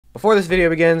Before this video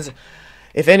begins,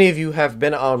 if any of you have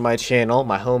been on my channel,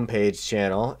 my homepage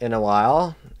channel, in a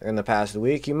while, or in the past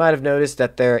week, you might have noticed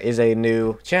that there is a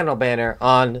new channel banner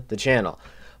on the channel.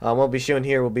 What will be shown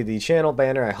here will be the channel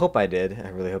banner. I hope I did. I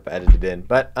really hope I edited it in.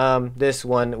 But this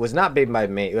one was not made by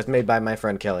me. It was made by my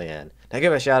friend Kellyanne. Now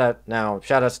give a shout out now.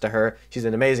 Shout outs to her. She's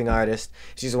an amazing artist.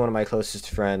 She's one of my closest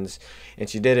friends, and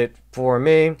she did it for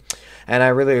me, and I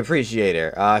really appreciate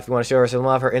her. If you want to show her some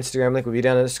love, her Instagram link will be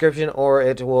down in the description, or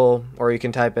you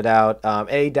can type it out.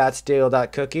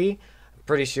 a.stale.cookie.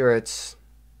 Pretty sure that's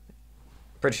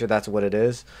what it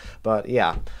is. But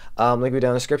yeah, link will be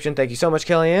down in the description. Thank you so much,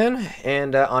 Kellyanne,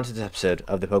 and on to this episode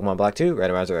of the Pokemon Black 2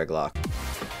 Randomizer Egglocke.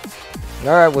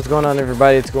 Alright, what's going on,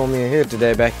 everybody? It's Golem here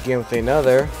today, back again with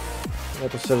another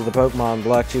episode of the Pokemon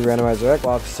Black 2 Randomizer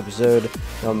Egglocke. This episode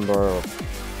number...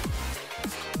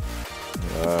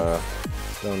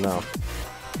 don't know.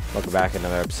 Welcome back to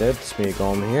another episode. It's me,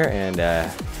 Golem here, and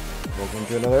welcome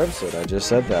to another episode. I just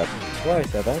said that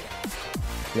twice, I think.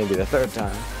 Maybe the third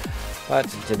time. But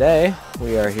today,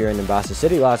 we are here in Nimbasa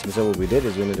City. Last episode, what we did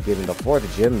is we ended up getting the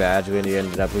 4th gym badge. We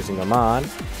ended up losing them on.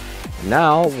 And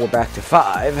now, we're back to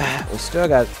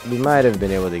 5. We might have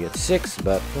been able to get 6,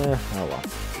 but, oh well.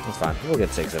 It's fine. We'll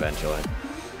get 6 eventually.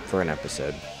 For an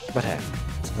episode. But hey,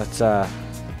 let's, time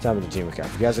with the team recap.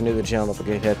 If you guys are new to the channel, don't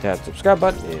forget to hit that subscribe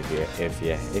button. If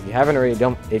you haven't already,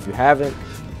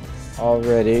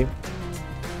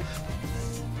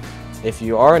 if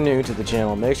you are new to the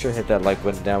channel, make sure to hit that like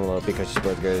button down below because your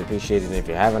support is greatly appreciated. And if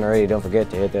you haven't already, don't forget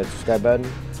to hit that subscribe button.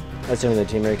 Let's end the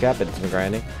team recap. It's been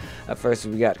grinding. At first,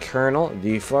 we got Colonel,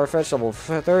 the Farfetch, level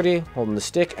 30, holding the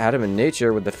stick. Adam in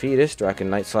Nature with the Fetus, rocking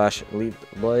Night Slash, Leaf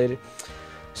Blade,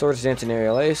 Swords Dance, and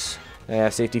Aerial Ace. They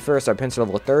have Safety First, our Pencil,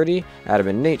 level 30. Adam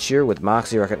in Nature with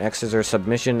Moxie, rocking X Scissor,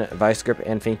 Submission, Vice Grip,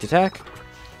 and Feint Attack.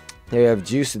 They have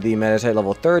Juice, the Meditite,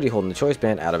 level 30, holding the Choice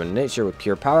Band. Adam in Nature with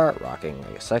Pure Power, rocking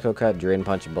Psycho Cut, Drain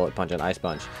Punch, and Bullet Punch, and Ice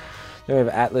Punch. Then we have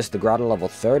Atlas, the Grotto, level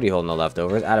 30, holding the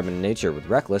Leftovers. Adam in Nature with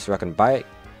Reckless, rocking Bite,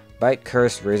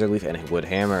 Curse, Razor Leaf, and Wood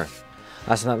Hammer.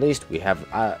 Last but not least, we have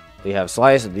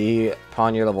Slice, the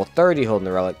Ponyer, level 30, holding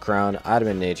the Relic Crown. Adam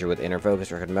in Nature with Inner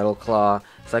Focus, rocking Metal Claw,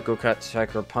 Psycho Cut,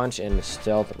 Psycho Punch, and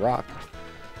Stealth Rock.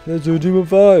 That's a team of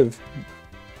 5.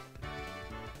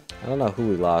 I don't know who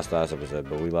we lost last episode,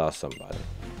 but we lost somebody.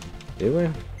 Did we?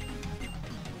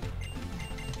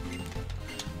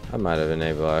 I might have been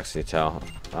able to actually tell.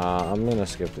 I'm gonna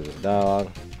skip through this dialogue.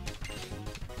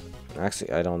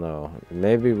 Actually, I don't know.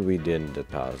 Maybe we didn't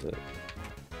deposit.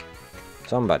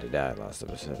 Somebody died last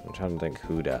episode. I'm trying to think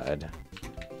who died.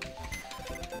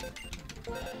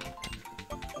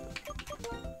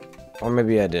 Or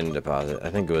maybe I didn't deposit. I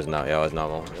think it was not. Yeah, it was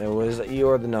normal. It was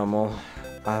Eeyore the normal.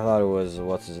 I thought it was,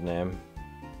 what's his name?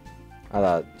 I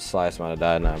thought Slice might have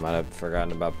died, and I might have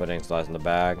forgotten about putting Slice in the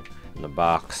bag, in the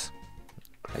box.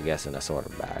 I guess in a sort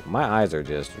of bag. My eyes are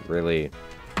just really...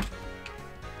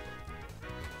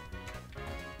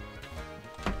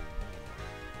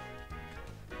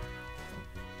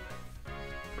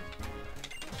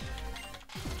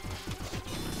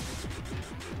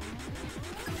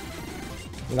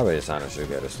 Nobody decided should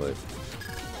go to sleep.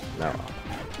 No.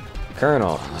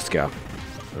 Colonel, let's go.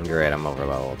 I'm great, I'm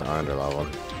over-leveled, or under-leveled.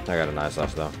 I got a nice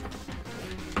left, though.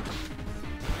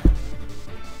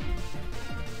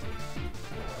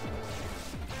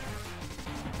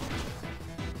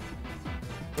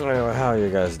 Anyway, how are your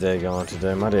guys' day going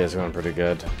today? My day is going pretty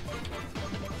good.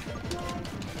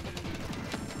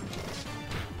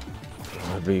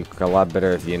 It'd be a lot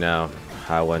better if you know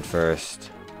how I went first.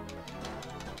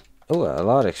 Oh, a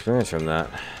lot of experience from that.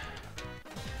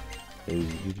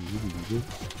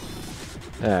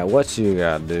 Yeah, what you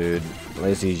got, dude?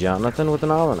 Lazy Jonathan with an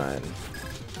Allanite.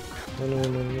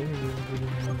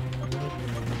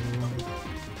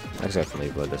 Actually, I can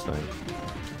leave blade this thing.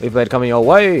 Leaf blade coming your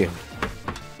way!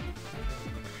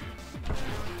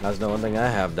 That's the one thing I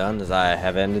have done, is I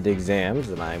have ended exams,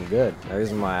 and I'm good. The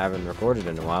reason why I haven't recorded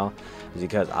in a while is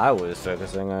because I was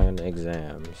focusing on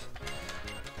exams.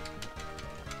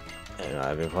 And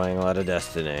I've been playing a lot of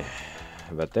Destiny.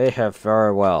 But they have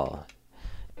fared well.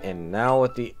 And now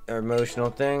with the emotional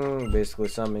thing, basically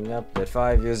summing up that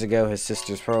 5 years ago his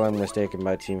sister's program was taken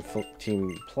by Team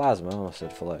Plasma. I almost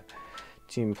said Fillet.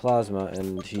 Team Plasma,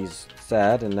 and he's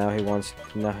sad, and now he wants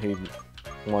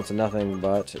nothing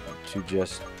but to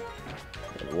just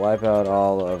wipe out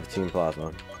all of Team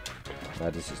Plasma.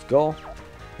 That is his goal,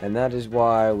 and that is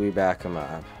why we back him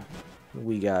up.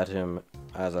 We got him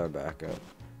as our backup.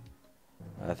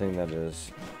 I think that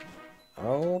is...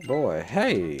 Oh boy,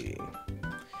 hey!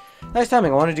 Nice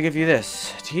timing, I wanted to give you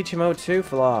this. Teach him how to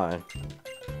fly.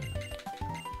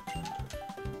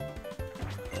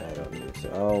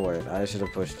 Oh wait, I should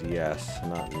have pushed yes,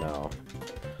 not no.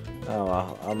 Oh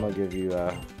well, I'm gonna give you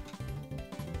a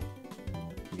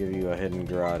hidden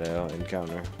grotto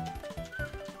encounter.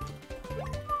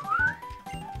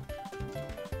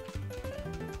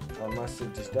 Unless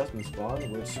it just doesn't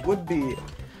spawn, which would be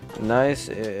nice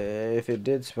if it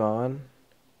did spawn.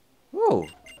 Whoa!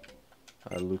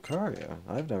 A Lucario.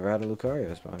 I've never had a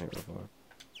Lucario spawn here before.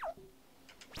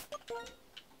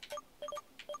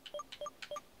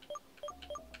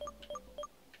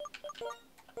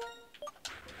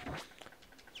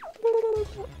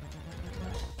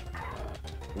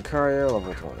 Lucario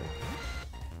level 20.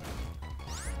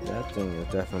 That thing is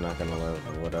definitely not gonna live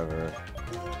or whatever.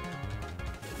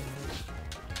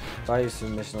 If I use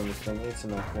submission on this thing, it's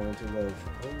not going to live.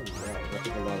 Oh wow, that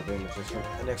took a lot of damage just from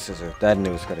an X scissor. That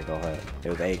knew was critical hit. It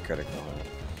was a critical hit.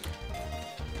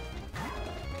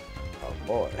 Oh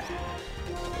boy.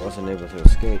 I wasn't able to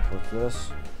escape with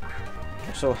this.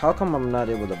 So how come I'm not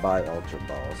able to buy Ultra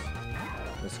Balls?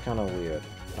 It's kind of weird.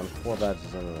 I'm 4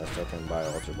 badges in and I still can't buy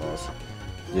Ultra Balls.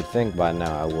 You'd think by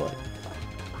now I would.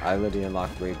 I literally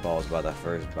unlocked Great Balls by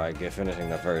finishing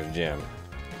the first gym.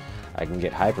 I can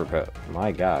get Hyper Poke.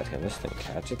 My god, can this thing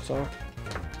catch itself?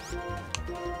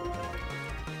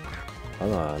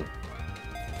 Come on.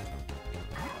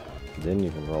 Didn't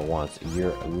even roll once.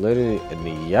 You're literally in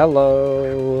the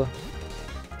yellow.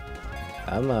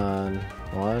 Come on.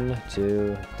 1,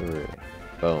 2, 3.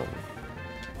 Boom.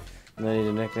 And I need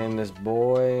to nickname this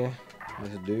boy.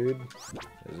 This dude.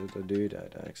 Is it the dude? I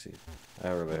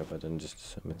really hope I didn't just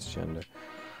assume its gender.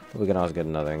 But we can always get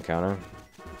another encounter,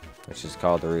 which is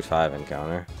called the Route 5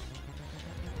 encounter.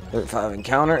 Route 5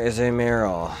 encounter is a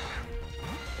Meryl.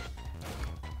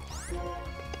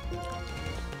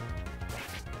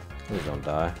 Please don't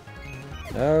die.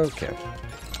 Okay.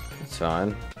 It's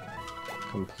fine.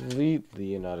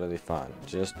 Completely and utterly fine.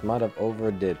 Just might have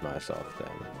overdid myself then.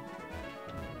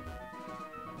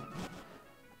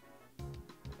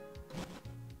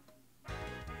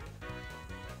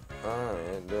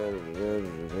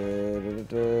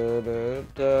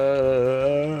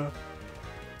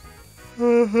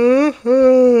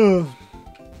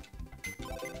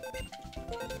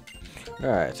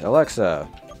 Alright, Alexa.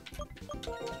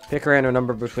 Pick a random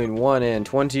number between 1 and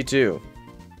 22.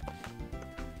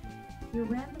 Your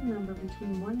random number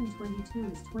between 1 and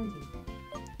 22 is 20.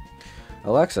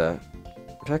 Alexa,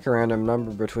 pick a random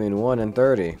number between 1 and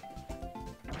 30.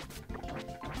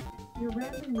 Your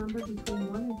random number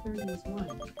between 1 and 30 is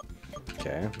 1.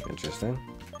 Okay, interesting.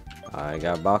 I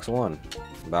got box 1.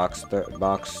 Box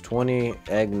 20,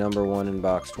 egg number 1 in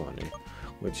box 20.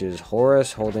 Which is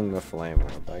Horus holding the flame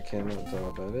orb. I cannot tell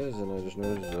what that is, and I just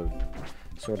noticed a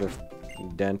sort of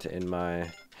dent in my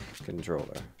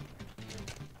controller.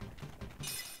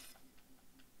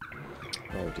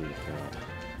 Oh dear God.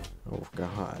 Oh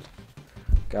God.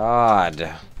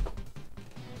 God.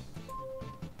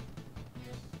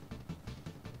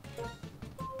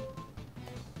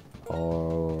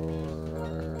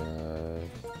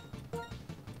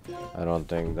 I don't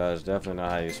think that is definitely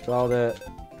not how you spelled it.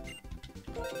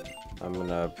 I'm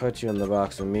gonna put you in the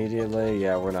box immediately.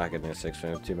 Yeah, we're not getting a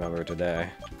 652 member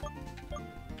today.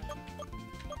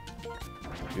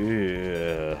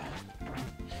 Ugh.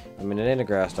 I mean, it ain't a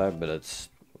grass type, but it's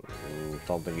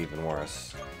something even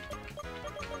worse.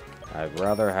 I'd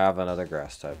rather have another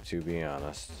grass type, to be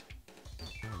honest.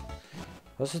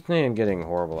 What's with me in getting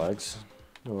horrible eggs?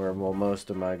 Where well,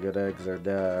 most of my good eggs are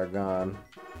dead, are gone.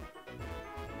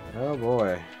 Oh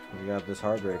boy, we got this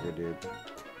Heartbreaker dude.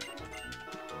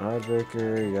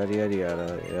 Heartbreaker, yada yada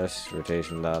yada. Yes,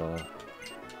 rotation battle.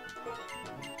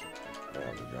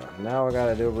 There we go. Now we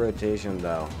gotta do rotation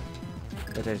battle.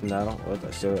 Rotation battle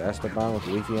with so Esteban with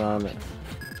Leafeon,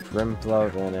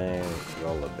 Brimfloat, and a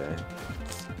Golem.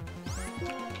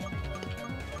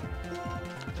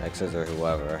 X's or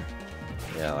whoever.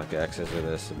 Yeah, like the X's or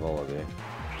this Volibee.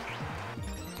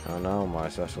 Oh no, my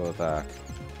special attack.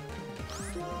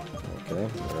 Okay,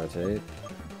 rotate.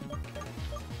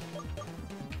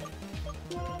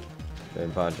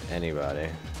 Didn't punch anybody.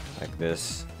 Like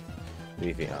this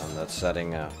Leafeon that's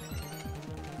setting up.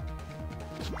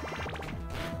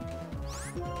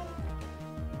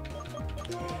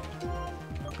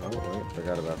 Oh, wait,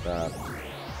 forgot about that.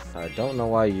 I don't know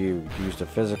why you used a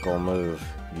physical move.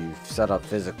 You set up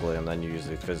physically and then you use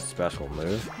a special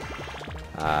move.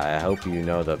 I hope you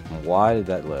know that. Why did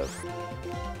that live?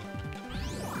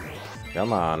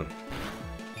 Come on.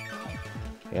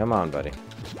 Come on, buddy.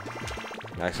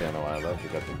 Actually, I know why I love you.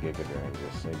 Got the Giga Drain.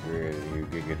 Just agree with you,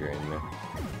 Giga Drain me.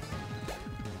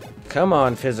 Come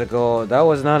on, physical. That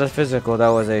was not a physical. That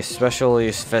was a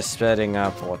specially setting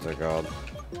up. What's it called?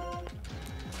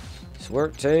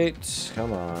 Swirt Tate.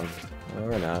 Come on. No,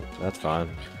 we're not. That's fine.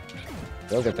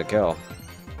 Go get the kill.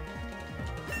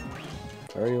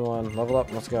 31. Level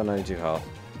up. Let's go. 92 health.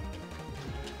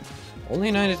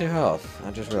 Only 92 health.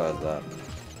 I just realized that.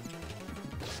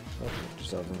 Oh, just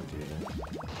something to do.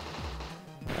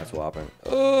 That's whopping.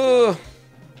 Ugh!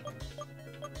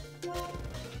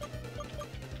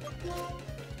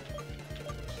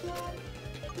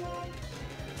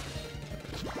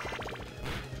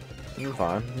 I'm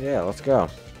fine. Yeah, let's go.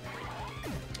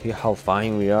 See how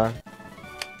fine we are?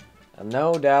 I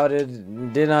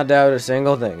did not doubt a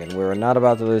single thing, and we were not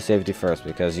about to lose safety first,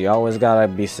 because you always gotta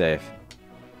be safe.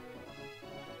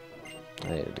 I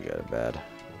needed to go to bed.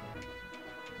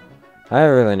 I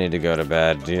really need to go to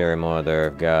bed, dear mother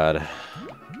of God.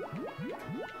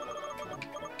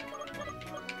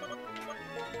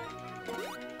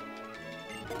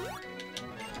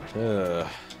 Ugh.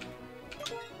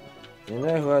 You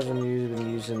know who hasn't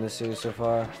been using this series so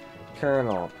far?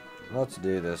 Colonel. Let's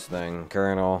do this thing,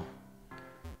 Colonel.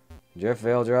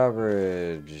 Driftveil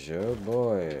Drawbridge. Oh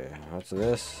boy. What's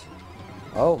this?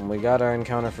 Oh, we got our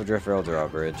encounter for Driftveil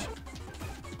Drawbridge.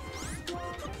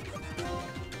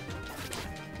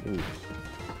 Ooh.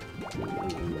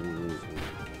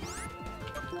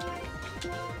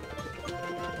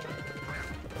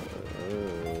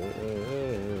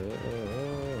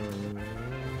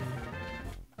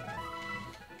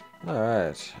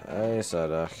 Alright,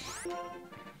 Psyduck.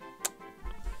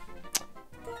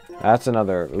 That's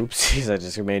another oopsies, I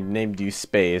just named you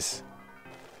Space.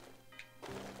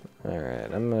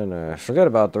 Alright, I'm gonna forget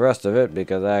about the rest of it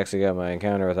because I actually got my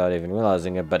encounter without even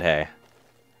realizing it, but hey.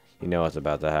 You know what's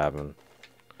about to happen.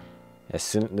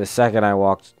 The second I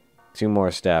walked 2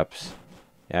 more steps,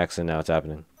 actually now it's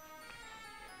happening.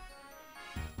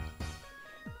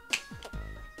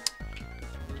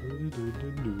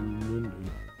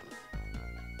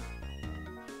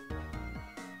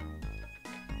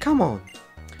 Come on!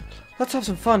 Let's have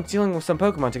some fun dealing with some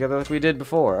Pokemon together like we did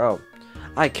before. Oh,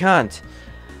 I can't.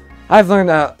 I've learned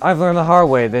the hard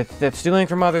way that stealing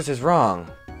from others is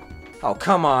wrong. Oh,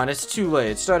 come on, it's too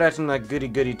late. Start acting like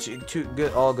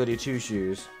all goody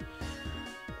two-shoes.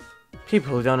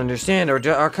 People who don't understand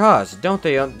our cause, don't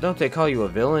they call you a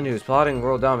villain who's plotting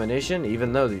world domination,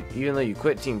 even though you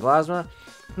quit Team Plasma?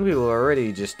 People are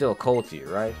already just still cold to you,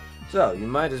 right? So you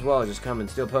might as well just come and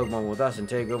steal Pokemon with us and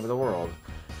take over the world.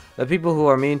 The people who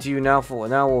are mean to you now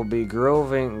will be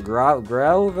groveling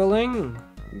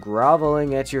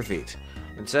at your feet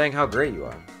and saying how great you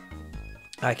are.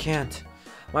 I can't.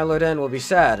 My Lord N will be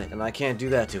sad, and I can't do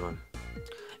that to him.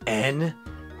 N?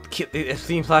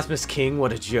 Team Plasma's king?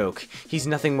 What a joke. He's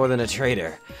nothing more than a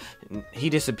traitor. He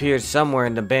disappeared somewhere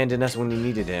and abandoned us when we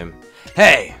needed him.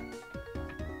 Hey!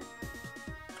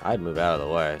 I'd move out of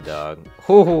the way, dog.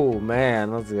 Oh,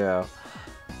 man, let's go.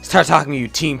 Start talking to you,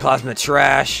 Team Plasma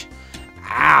trash.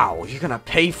 Ow, you're gonna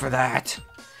pay for that.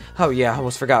 Oh, yeah, I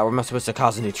almost forgot. We're not supposed to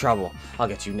cause any trouble. I'll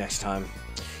get you next time.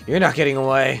 You're not getting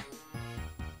away.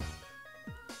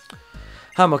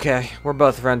 I'm okay. We're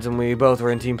both friends and we both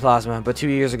were in Team Plasma, but 2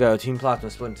 years ago, Team Plasma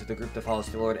split into the group that follows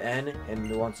the Lord N and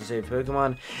who wants to save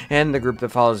Pokemon, and the group that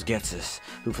follows Getsus,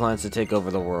 who plans to take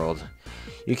over the world.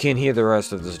 You can hear the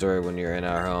rest of the story when you're in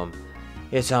our home.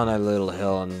 It's on a little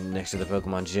hill next to the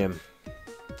Pokemon gym.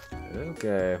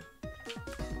 Okay.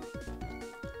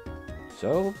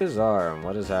 So bizarre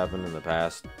what has happened in the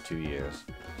past 2 years.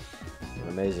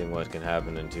 Amazing what can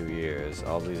happen in 2 years.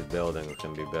 All these buildings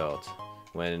can be built.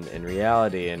 When in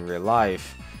reality, in real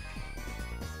life,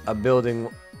 a building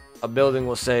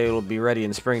will say it'll be ready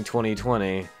in spring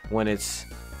 2020 when it's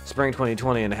spring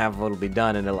 2020 and half of it'll be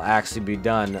done, and it'll actually be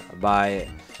done by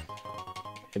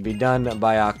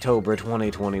October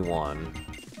 2021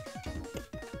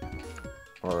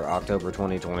 or October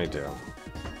 2022.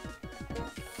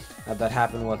 Had that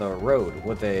happen with a road,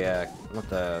 with the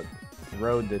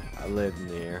road that I lived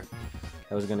near.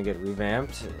 That was gonna get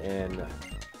revamped in, I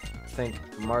think,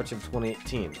 March of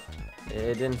 2018.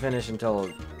 It didn't finish until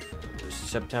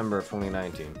September of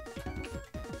 2019.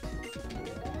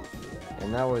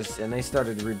 And they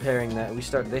started repairing that.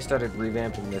 They started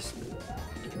revamping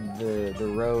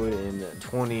the road in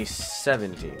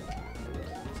 2017.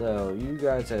 So you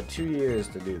guys had 2 years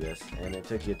to do this, and it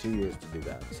took you 2 years to do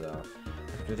that. So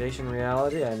expectation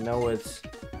reality, I know it's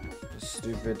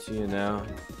stupid to, you know,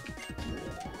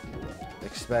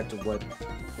 expect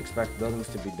buildings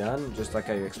to be done, just like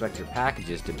how you expect your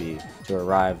packages to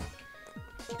arrive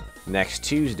next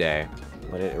Tuesday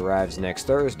when it arrives next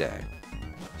Thursday.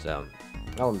 So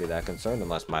I wouldn't be that concerned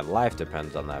unless my life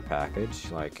depends on that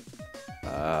package. Like,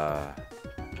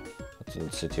 It's a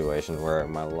situation where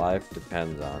my life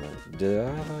depends on it. Did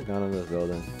I have a gun in this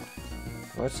building?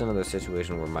 What's another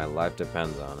situation where my life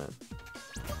depends on it?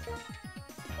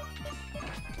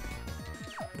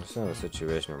 What's another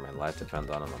situation where my life depends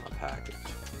on it on a package?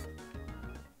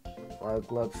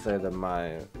 Like, let's say that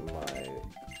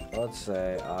let's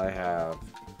say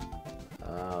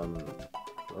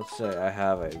I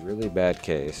have a really bad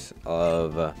case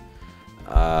of,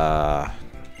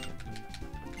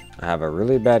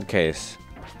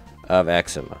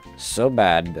 eczema. So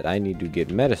bad that I need to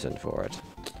get medicine for it.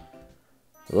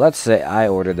 Let's say I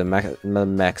ordered the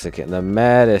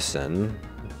medicine,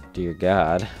 dear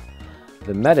God,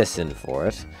 the medicine for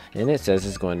it, and it says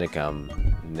it's going to come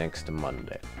next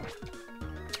Monday.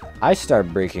 I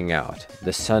start breaking out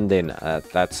that Sunday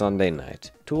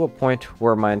night, to a point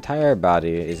where my entire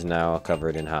body is now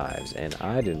covered in hives, and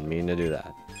I didn't mean to do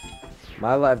that.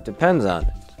 My life depends on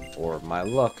it, or my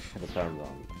luck depends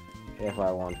on it, if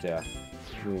I want to,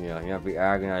 be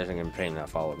agonizing in pain that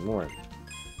following morning.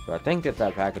 So I think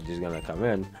that package is going to come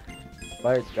in,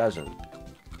 but it doesn't.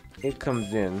 It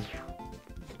comes in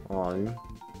on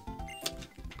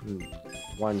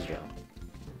Wednesday.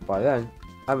 By then,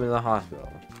 I'm in the hospital.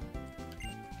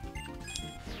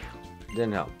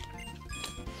 Didn't help.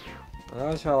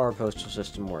 That's how our postal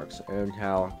system works, and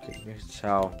how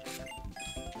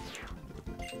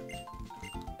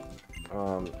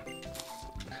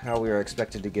we are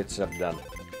expected to get stuff done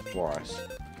for us.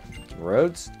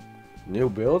 Roads, new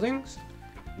buildings,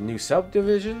 new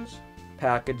subdivisions,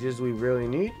 packages we really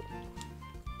need.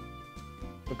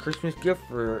 A Christmas gift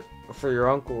for your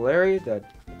Uncle Larry that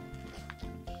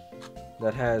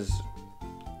has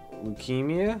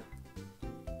leukemia.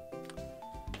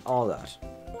 All that.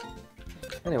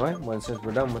 Anyway, since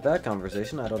we're done with that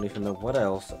conversation, I don't even know what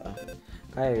else.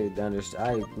 I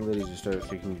literally just started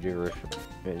speaking gibberish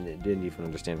and didn't even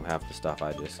understand half the stuff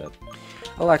I just said.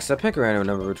 Alexa, pick a random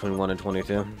number between 1 and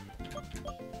 22.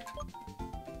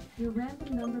 Your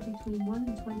random number between 1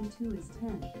 and 22 is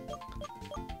 10.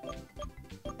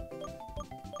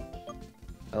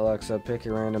 Alexa, pick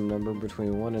a random number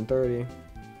between 1 and 30.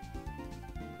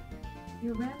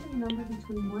 Your random number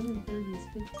between 1 and 30 is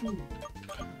 15.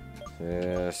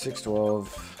 Yeah, 6,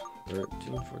 12, 13,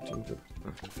 14, 15.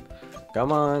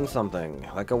 Come on, something.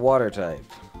 Like a water type.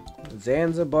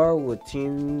 Zanzibar with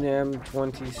Team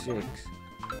M26.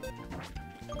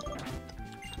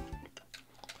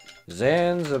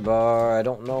 Zanzibar, I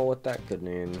don't know what that could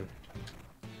mean.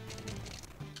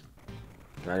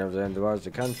 I know Zanzibar is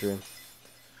a country.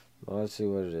 Well, let's see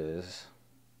what it is.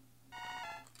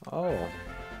 Oh.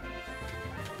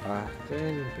 I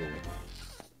think it.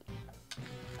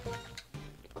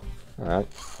 Alright.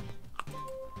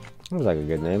 Seems like a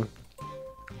good name.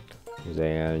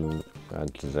 Zan.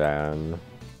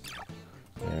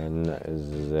 And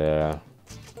Z.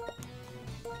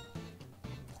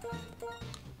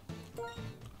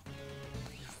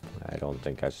 I don't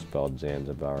think I spelled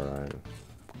Zanzibar right.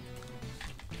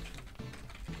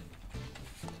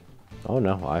 Oh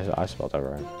no, I spelled that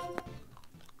right.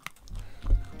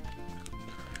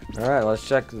 Alright, let's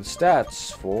check the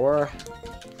stats for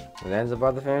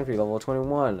Zanzibar the Fanfare, level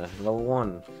 21, level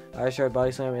 1. I shard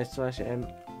body slam, and smash, and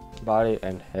body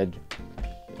and head.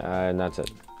 And that's it.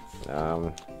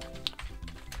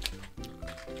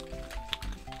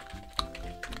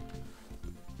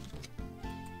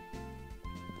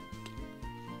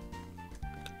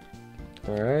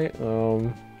 Alright,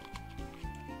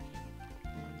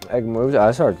 egg moves,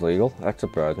 I shard's legal. That's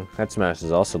surprising. Head smash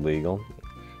is also legal.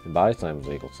 And body slam is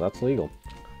legal, so that's legal.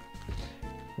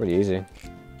 Pretty easy.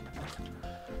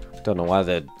 Don't know why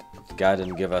the guy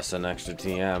didn't give us an extra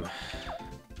TM.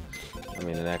 I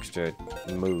mean, an extra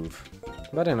move.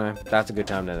 But anyway, that's a good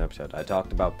time to end the episode. I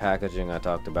talked about packaging. I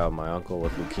talked about my uncle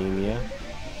with leukemia.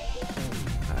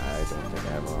 I don't think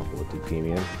I have an uncle with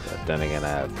leukemia. But then again, I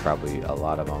have probably a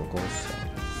lot of uncles.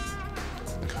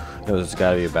 So. There's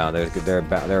got to be bound.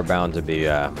 They're bound to be.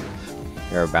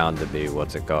 They're bound to be.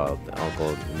 What's it called?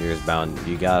 Uncle. You're bound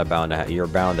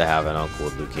to have an uncle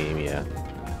with leukemia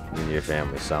in your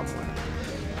family somewhere.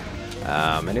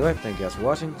 Anyway, thank you guys for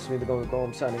watching. This is me, the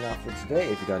Golem, signing off for today.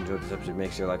 If you guys enjoyed this episode,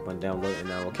 make sure you like button down below,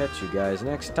 and I will catch you guys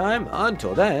next time.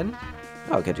 Until then,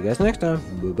 I'll catch you guys next time.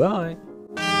 Bye-bye.